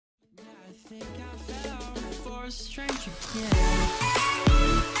strange again.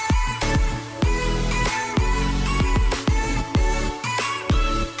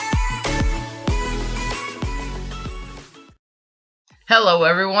 Hello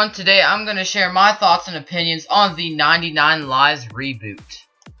everyone, today I'm going to share my thoughts and opinions on the 99 Lives reboot.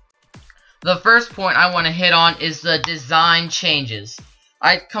 The first point I want to hit on is the design changes.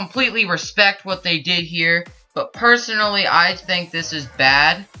 I completely respect what they did here, but personally I think this is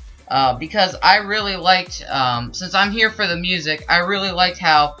bad because I really liked, since I'm here for the music, I really liked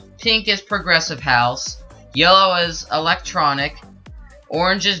how pink is progressive house, yellow is electronic,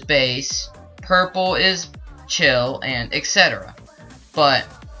 orange is bass, purple is chill, and etc. But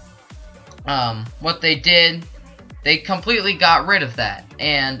what they did, they completely got rid of that,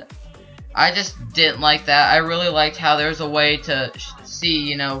 and I just didn't like that. I really liked how there's a way to see,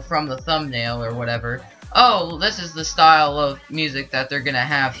 you know, from the thumbnail or whatever, oh, this is the style of music that they're gonna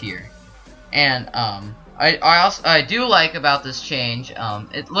have here. And I do like about this change,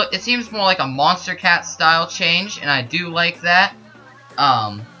 it seems more like a Monster Cat style change, and I do like that.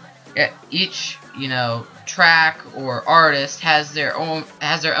 Each, you know, track or artist has their own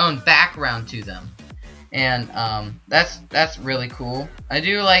background to them, and that's really cool. I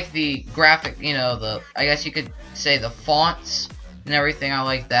do like the graphic, you know, I guess you could say the fonts and everything. I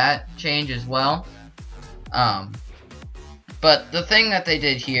like that change as well. But the thing that they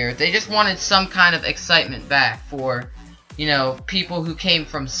did here, they just wanted some kind of excitement back for, you know, people who came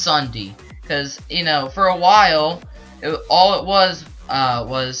from Sunday, because, you know, for a while all it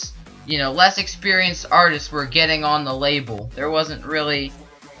was, you know, less experienced artists were getting on the label. There wasn't really,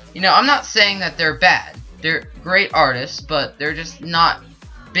 you know, I'm not saying that they're bad. They're great artists, but they're just not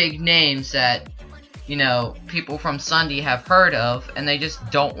big names that, you know, people from Sunday have heard of, and they just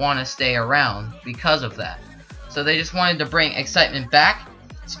don't want to stay around because of that. So they just wanted to bring excitement back.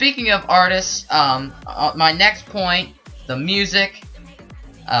 Speaking of artists, my next point, the music,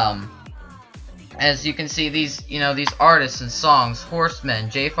 as you can see, these, you know, these artists and songs: Horsemen,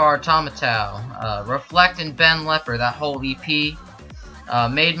 Jafar Tomatau, Reflect and Ben Lepper, that whole EP,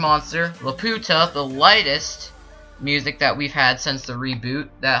 Made Monster, Laputa, the lightest music that we've had since the reboot.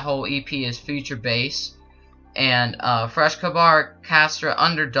 That whole EP is feature bass, and Freshcobar, Kastra,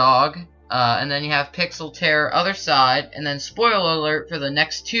 Underdog, and then you have Pixel Terror, Other Side, and then spoiler alert for the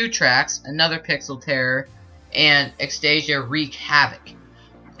next two tracks, another Pixel Terror and Extasia Wreak Havoc.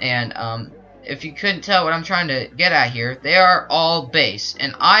 And if you couldn't tell what I'm trying to get at here, they are all bass,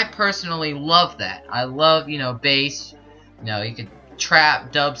 and I personally love that. I love, you know, bass. You know, you could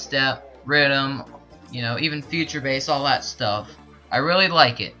trap, dubstep, rhythm, you know, even future bass, all that stuff. I really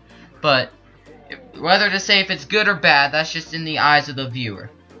like it, but whether to say if it's good or bad, that's just in the eyes of the viewer.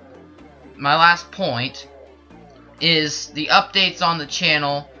 My last point is the updates on the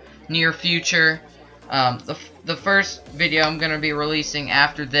channel near future. The first video I'm going to be releasing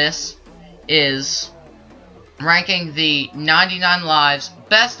after this is ranking the 99 Lives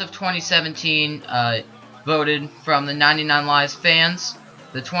Best of 2017, voted from the 99 Lives fans,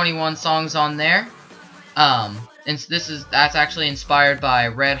 the 21 songs on there. And that's actually inspired by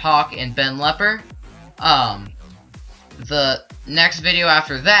Red Hawk and Ben Lepper. The next video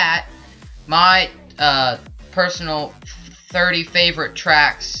after that, my personal 30 favorite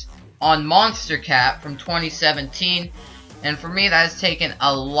tracks on Monster Cat from 2017, and for me that has taken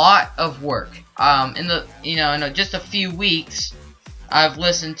a lot of work. In just a few weeks, I've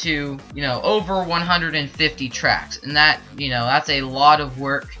listened to, you know, over 150 tracks, and that, you know, that's a lot of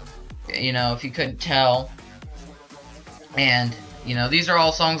work, you know, if you couldn't tell. And, you know, these are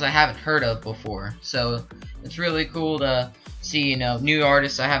all songs I haven't heard of before, so it's really cool to see, you know, new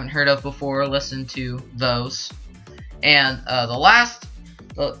artists I haven't heard of before, listen to those. And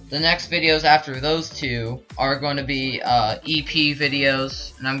the next videos after those two are going to be EP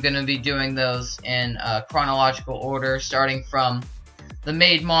videos, and I'm going to be doing those in chronological order, starting from the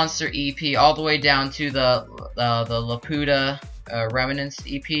Made Monster EP all the way down to the Laputa Remnants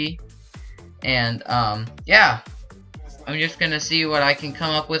EP. And yeah, I'm just going to see what I can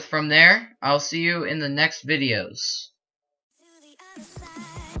come up with from there. I'll see you in the next videos.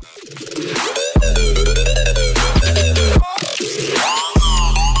 To the other side.